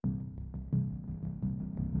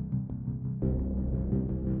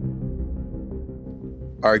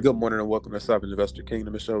All right, good morning and welcome to Sovereign Investor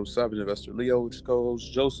Kingdom. It's your Sovereign Investor Leo, which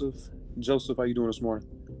co-host Joseph. Joseph, how you doing this morning?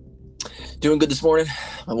 Doing good this morning.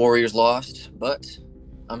 My Warriors lost, but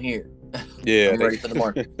I'm here. Yeah, I'm ready for the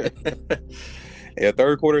market. yeah,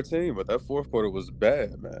 third quarter team, but that fourth quarter was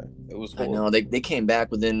bad, man. It was I horrible. know they came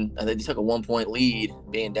back within. They took a 1 point lead,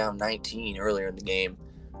 being down 19 earlier in the game,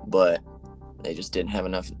 but they just didn't have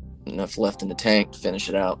enough left in the tank to finish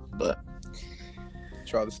it out. But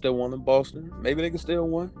Try to still win in Boston. Maybe they can still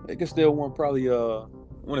win. They can still win probably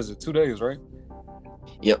when is it? 2 days, right?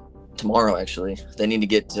 yep, tomorrow actually they need to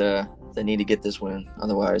get this win.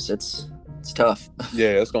 Otherwise, it's tough. Yeah,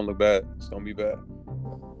 it's gonna look bad. It's gonna be bad.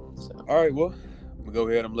 So, All right, well, I'm gonna go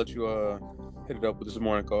ahead and let you hit it up with this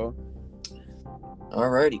morning call.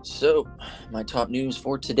 alrighty. So my top news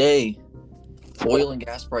for today: oil and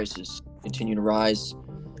gas prices continue to rise.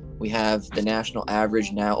 We have the national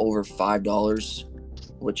average now over $5,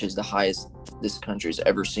 which is the highest this country's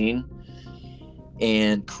ever seen.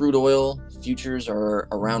 And crude oil futures are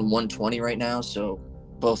around 120 right now. So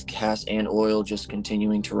both gas and oil just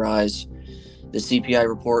continuing to rise. The CPI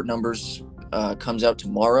report numbers comes out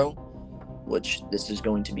tomorrow, which this is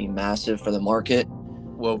going to be massive for the market.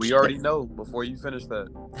 Well, we already know before you finish that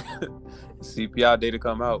CPI data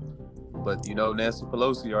come out, but Nancy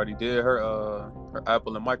Pelosi already did her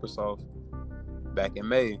Apple and Microsoft back in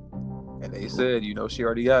May, and they said she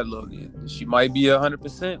already got she might be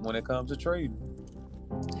 100% when it comes to trading.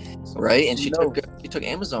 So right, and she took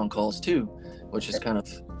Amazon calls too, which is kind of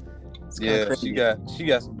crazy. she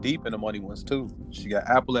got some deep in the money ones too. She got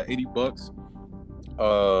Apple at $80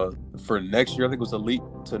 for next year. I think it was a leap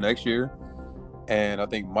to next year. And I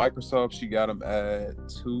think Microsoft, she got them at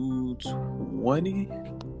 220.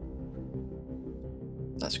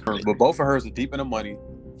 That's crazy. But both of hers are deep in the money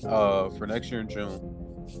for next year in June.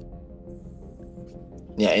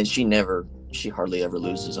 Yeah, and she hardly ever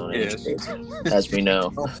loses on any trades, as we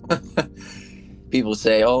know. People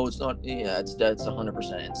say, "Oh, it's not." Yeah, that's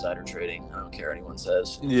 100% insider trading. I don't care what anyone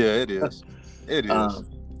says. Yeah, it is. It is.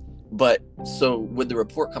 But so with the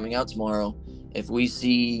report coming out tomorrow, if we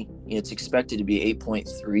see it's expected to be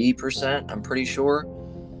 8.3%, I'm pretty sure.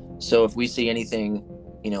 So if we see anything,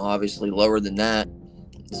 obviously lower than that,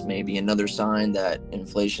 this may be another sign that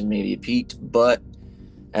inflation maybe peaked. But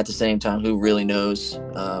at the same time, who really knows?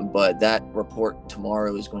 But that report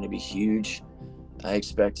tomorrow is going to be huge. I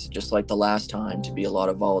expect, just like the last time, to be a lot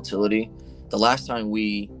of volatility. The last time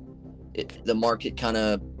the market kind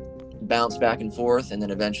of bounced back and forth, and then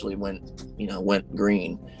eventually went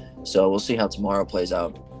green. So we'll see how tomorrow plays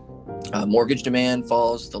out. Mortgage demand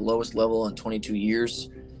falls to the lowest level in 22 years,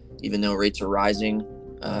 even though rates are rising.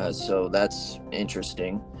 So that's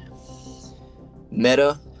interesting.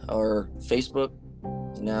 Meta, or Facebook,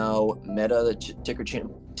 now Meta, the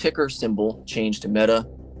ticker symbol changed to Meta.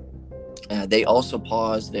 They also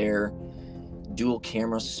paused their dual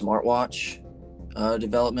camera smartwatch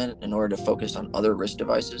development in order to focus on other wrist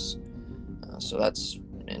devices. So that's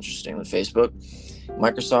interesting with Facebook.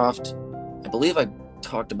 Microsoft, I believe I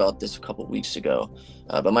talked about this a couple weeks ago,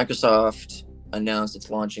 but Microsoft announced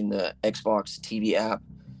it's launching the Xbox TV app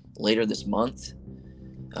later this month.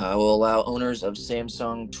 Will allow owners of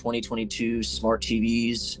Samsung 2022 smart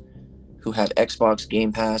TVs who have Xbox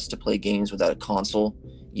Game Pass to play games without a console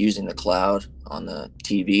using the cloud on the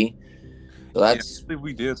TV. So I believe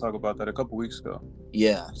we did talk about that a couple weeks ago.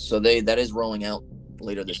 Yeah, so that is rolling out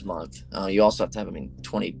later this month. You also have to have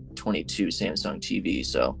 2022 Samsung TV.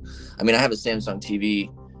 So, I have a Samsung TV,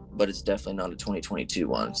 but it's definitely not a 2022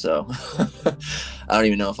 one. So, I don't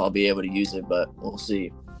even know if I'll be able to use it, but we'll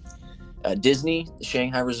see. Disney, the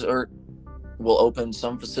Shanghai resort, will open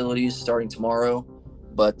some facilities starting tomorrow,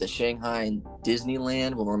 but the Shanghai and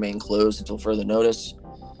Disneyland will remain closed until further notice.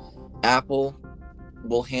 Apple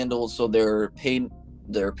will handle their pay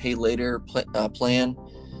later plan,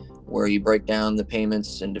 where you break down the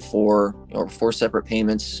payments into four separate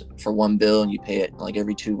payments for one bill, and you pay it like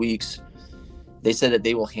every 2 weeks. They said that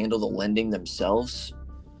they will handle the lending themselves.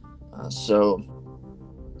 So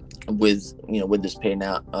with this pay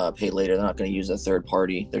later, they're not going to use a third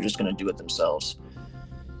party. They're just going to do it themselves.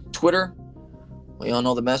 Twitter, we all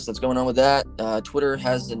know the mess that's going on with that. Twitter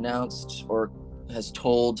has announced, or has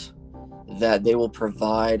told, that they will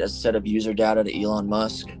provide a set of user data to Elon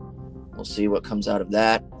Musk. We'll see what comes out of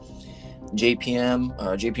that.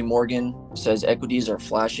 JP Morgan says equities are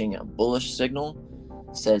flashing a bullish signal.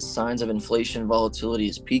 Says signs of inflation volatility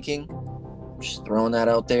is peaking. Just throwing that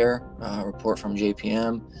out there. Report from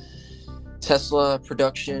JPM. Tesla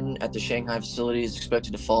production at the Shanghai facility is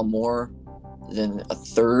expected to fall more than a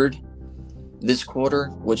third this quarter,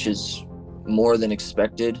 which is more than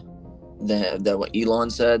expected. than what Elon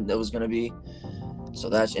said that was going to be. So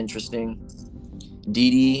that's interesting.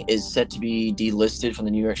 Didi is set to be delisted from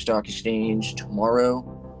the New York Stock Exchange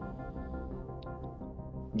tomorrow.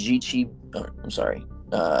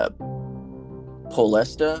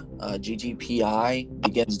 Polesta, GGPI,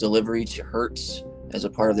 begins delivery to Hertz as a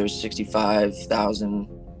part of their 65,000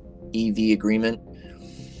 EV agreement.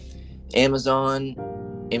 Amazon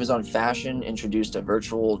Fashion introduced a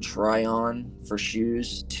virtual try-on for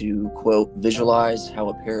shoes to, quote, visualize how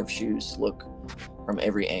a pair of shoes look from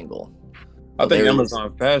every angle. I think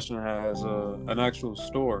Amazon Fashion has an actual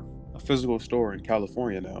store, a physical store in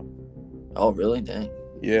California now. Oh, really? Dang.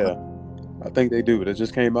 Yeah, I think they do. It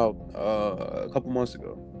just came out a couple months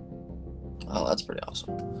ago. Oh, that's pretty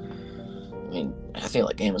awesome. I mean, I feel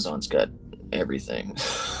like Amazon's got everything.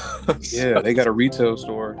 Yeah, they got a retail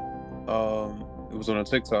store. It was on a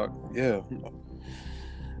TikTok. Yeah.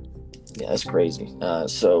 Yeah, that's crazy.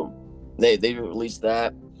 So they released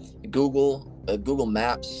that. Google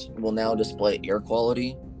Maps will now display air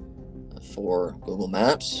quality for Google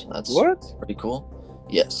Maps. That's what? Pretty cool.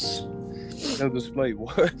 Yes. They'll display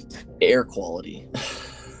what? Air quality.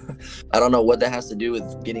 I don't know what that has to do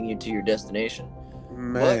with getting you to your destination.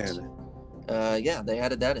 Man. But, yeah, they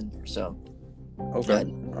added that in there. So.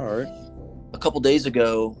 Okay. All right. A couple days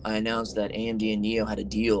ago, I announced that AMD and NIO had a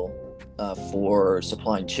deal for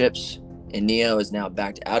supplying chips, and NIO is now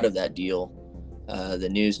backed out of that deal. The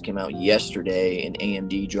news came out yesterday, and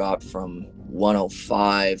AMD dropped from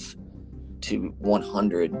 105 to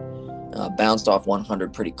 100, bounced off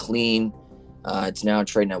 100 pretty clean. It's now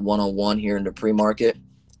trading at 101 here in the pre-market,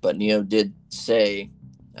 but NIO did say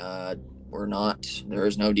there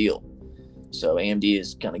is no deal. So AMD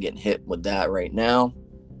is kind of getting hit with that right now.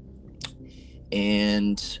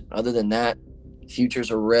 And other than that, futures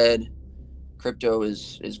are red. Crypto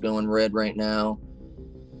is going red right now.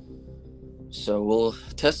 So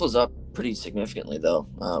Tesla's up pretty significantly though,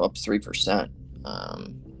 up 3%.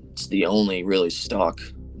 It's the only really stock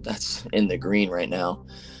that's in the green right now.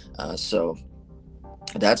 So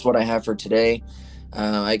that's what I have for today.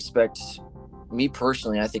 I expect, me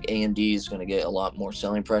personally, I think AMD is going to get a lot more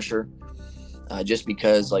selling pressure, just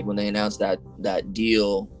because like when they announced that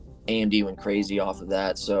deal, AMD went crazy off of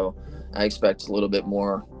that. So I expect a little bit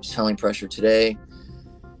more selling pressure today.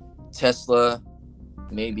 Tesla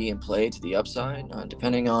may be in play to the upside,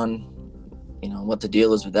 depending on what the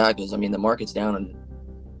deal is with that. Because I mean the market's down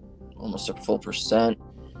almost a full %,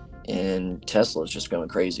 and Tesla is just going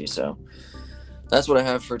crazy. So that's what I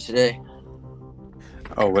have for today.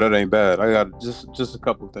 Oh, well, that ain't bad. I got just a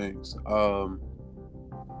couple things.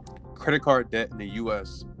 Credit card debt in the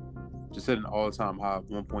U.S. just hit an all-time high of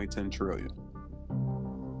 1.10 trillion.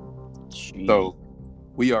 Jeez. So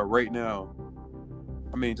we are right now.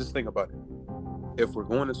 I mean, just think about it. If we're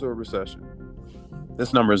going into a recession,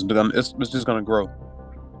 this number is it's just going to grow,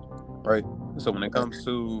 right? So when it comes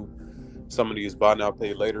to some of these buy now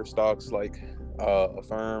pay later stocks like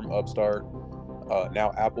Affirm, Upstart,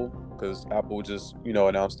 now Apple, because Apple just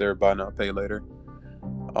announced their buy now pay later.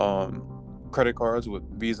 Credit cards with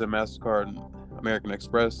Visa, MasterCard, and American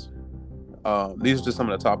Express. These are just some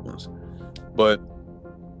of the top ones. But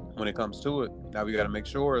when it comes to it, now we got to make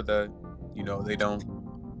sure that they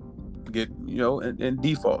don't get in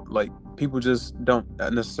default. Like people just don't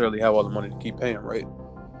necessarily have all the money to keep paying, right?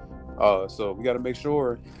 So we got to make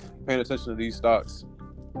sure paying attention to these stocks,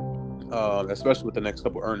 especially with the next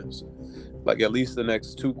couple earnings, like at least the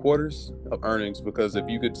next 2 quarters of earnings, because if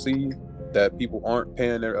you could see that people aren't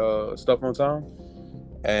paying their stuff on time,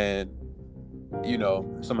 and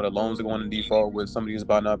some of the loans are going in default with some of these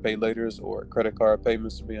buy now pay laters or credit card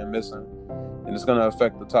payments being missing, and it's going to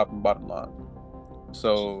affect the top and bottom line.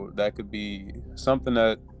 So that could be something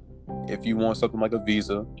that if you want something like a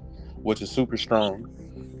Visa, which is super strong,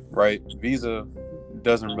 right? Visa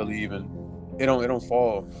doesn't really even, it don't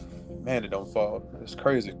fall. Man, it don't fall. It's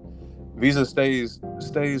crazy. Visa stays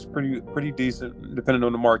pretty decent depending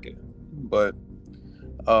on the market, but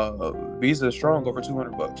Visa is strong over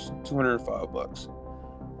 $200,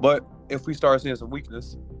 $205. But if we start seeing some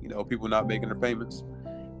weakness, people not making their payments,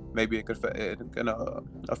 maybe it can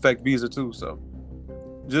affect Visa too. So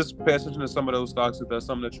just pay attention to some of those stocks if that's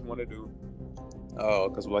something that you want to do.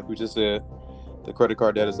 Because like we just said, the credit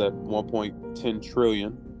card debt is at 1.10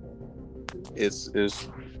 trillion. It's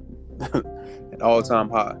an all-time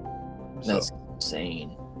high. That's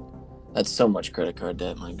insane. That's so much credit card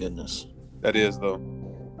debt. My goodness. That is though.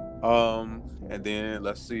 And then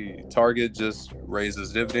let's see. Target just raised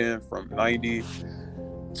its dividend from 90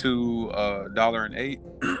 to $1.08.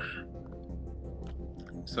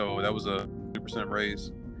 So that was a 2%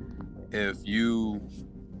 raise. If you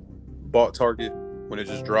bought Target when it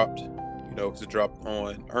just dropped, because it dropped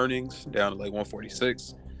on earnings down to like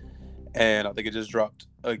 146. And I think it just dropped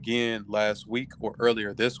again last week or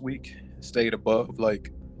earlier this week. Stayed above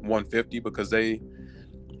like 150 because they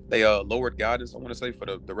lowered guidance, I want to say, for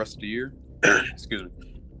the rest of the year. Excuse me.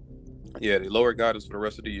 Yeah, they lowered guidance for the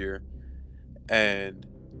rest of the year. And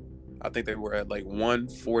I think they were at like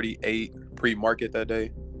 148 pre-market that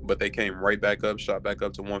day, but they came right back up, shot back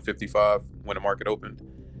up to 155 when the market opened.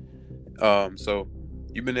 So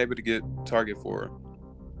you've been able to get Target for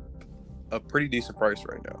a pretty decent price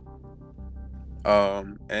right now.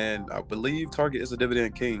 And I believe Target is a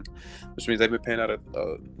dividend king, which means they've been paying out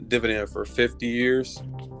a dividend for 50 years.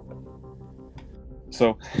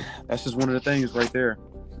 So that's just one of the things right there.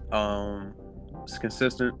 It's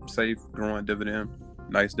consistent, safe, growing dividend,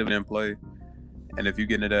 nice dividend play. And if you're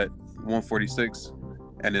getting it at 146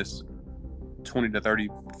 and it's 20 to 30,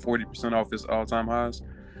 40% off its all-time highs,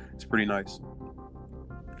 it's pretty nice.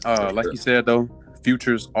 Like you said, though,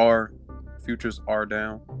 futures are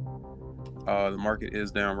down. The market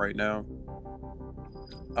is down right now.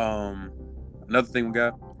 Another thing we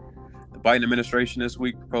got, the Biden administration this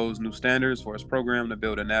week proposed new standards for its program to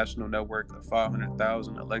build a national network of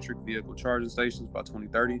 500,000 electric vehicle charging stations by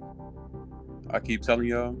 2030. I keep telling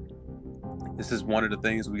y'all, this is one of the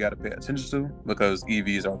things we got to pay attention to because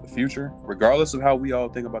EVs are the future, regardless of how we all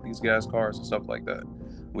think about these gas cars and stuff like that.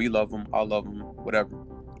 We love them. I love them. Whatever.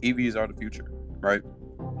 EVs are the future, right?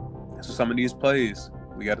 So some of these plays,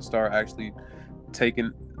 we got to start actually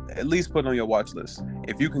taking, at least put on your watch list.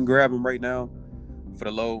 If you can grab them right now for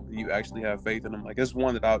the low, you actually have faith in them. Like, it's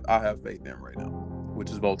one that I have faith in right now, which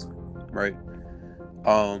is Volta, right?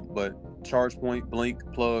 But ChargePoint, Blink,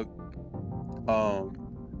 Plug,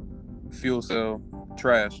 Fuel Cell,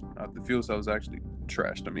 trash. The Fuel Cell is actually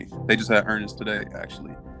trash to me. They just had earnings today,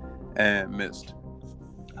 actually, and missed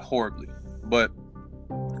horribly. But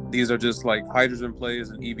these are just like hydrogen plays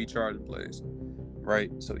and EV charging plays,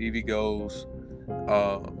 right? So EV goes,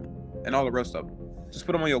 and all the rest of them. Just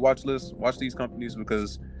put them on your watch list. Watch these companies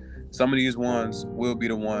because some of these ones will be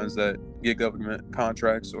the ones that get government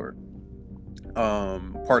contracts or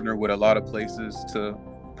partner with a lot of places to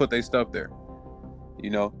put their stuff there.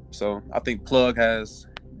 So I think Plug has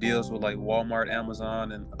deals with like Walmart,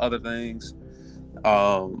 Amazon, and other things.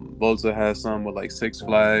 Volta has some with like Six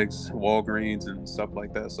Flags, Walgreens, and stuff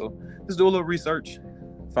like that. So just do a little research,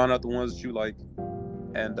 find out the ones that you like,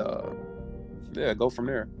 and go from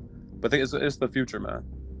there. But it's the future, man,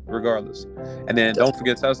 regardless. And then don't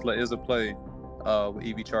forget, Tesla is a play with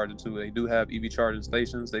EV charging too. They do have EV charging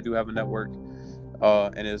stations. They do have a network,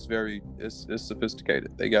 and it's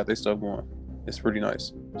sophisticated. They got their stuff going. It's pretty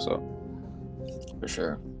nice. So for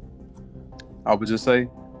sure, I would just say,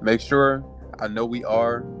 make sure. I know we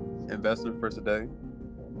are investing for today,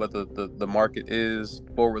 but the market is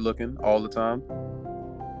forward looking all the time.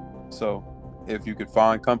 So if you could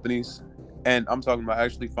find companies, and I'm talking about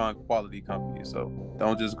actually find quality companies. So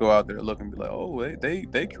don't just go out there and look and be like, oh,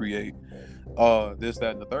 they create this,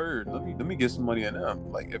 that, and the third. Let me get some money in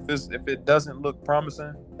them. Like if it doesn't look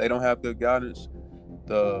promising, they don't have good guidance.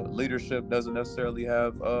 The leadership doesn't necessarily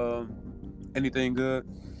have anything good.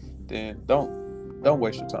 Then don't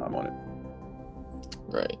waste your time on it.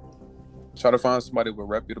 Right. Try to find somebody with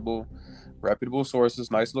reputable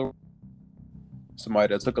sources, nice little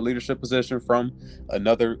somebody that took a leadership position from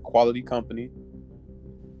another quality company.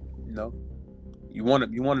 You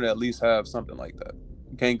want to at least have something like that.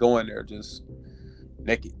 You can't go in there just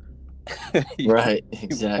naked. Right,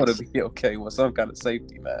 exactly. You want to be okay with some kind of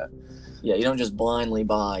safety, man. Yeah, you don't just blindly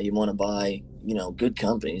buy. You want to buy, good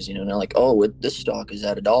companies. Not like, oh, this stock is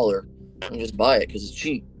at $1. You just buy it because it's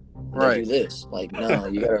cheap. Right. Do this. Like, no,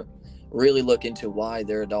 you gotta really look into why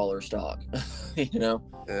they're $1 stock.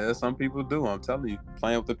 Yeah, some people do. I'm telling you,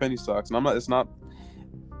 playing with the penny stocks, and it's not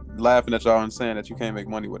laughing at y'all and saying that you can't make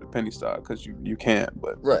money with a penny stock because you can.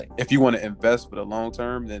 But right, if you want to invest for the long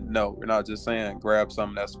term, then no, we're not just saying grab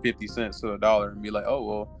something that's 50 cents to $1 and be like, oh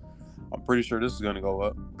well, I'm pretty sure this is going to go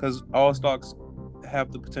up, because all stocks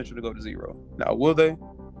have the potential to go to zero. Now, will they?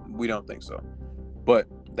 We don't think so, but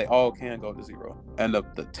they all can go to zero, and the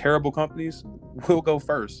terrible companies will go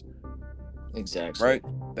first. Exactly.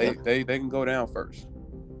 Right? They can go down first.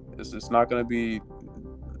 It's not going to be.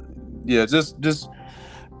 Yeah, just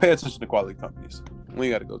pay attention to quality companies. We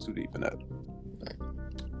ain't got to go too deep in that.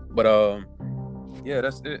 But yeah,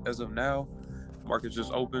 that's it as of now. Market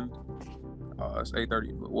just opened. It's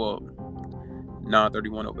 8:30. Well,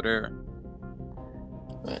 9:31 over there.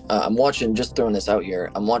 I'm watching, just throwing this out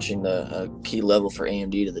here, I'm watching the key level for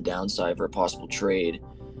AMD to the downside for a possible trade.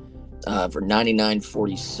 for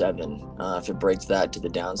 99.47. If it breaks that to the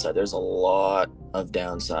downside, there's a lot of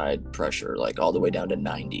downside pressure, like all the way down to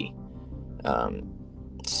 90.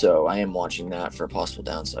 So I am watching that for a possible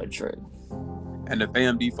downside trade. And if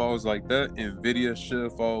AMD falls like that, Nvidia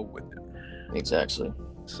should fall with it. Exactly.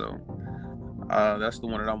 So that's the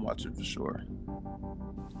one that I'm watching for sure.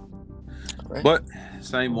 Right. But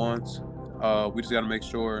same ones. We just got to make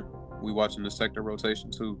sure we watching the sector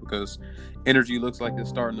rotation too, because energy looks like it's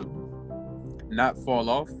starting to not fall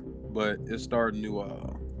off, but it's starting to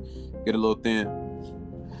get a little thin.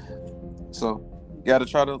 So you got to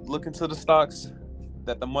try to look into the stocks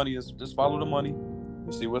that the money is. Just follow the money.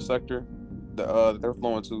 You see what sector they're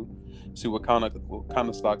flowing to. See what kind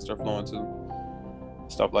of stocks they're flowing to.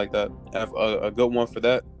 Stuff like that. A good one for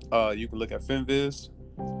that. You can look at Finviz.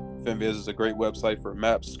 Finviz is a great website for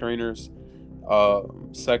maps, screeners,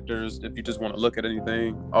 sectors. If you just want to look at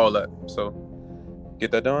anything, all that. So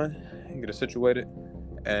get that done. Get it situated,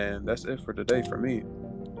 and that's it for today for me.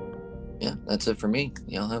 Yeah, that's it for me.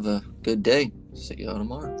 Y'all have a good day. See y'all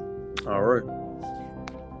tomorrow. All right.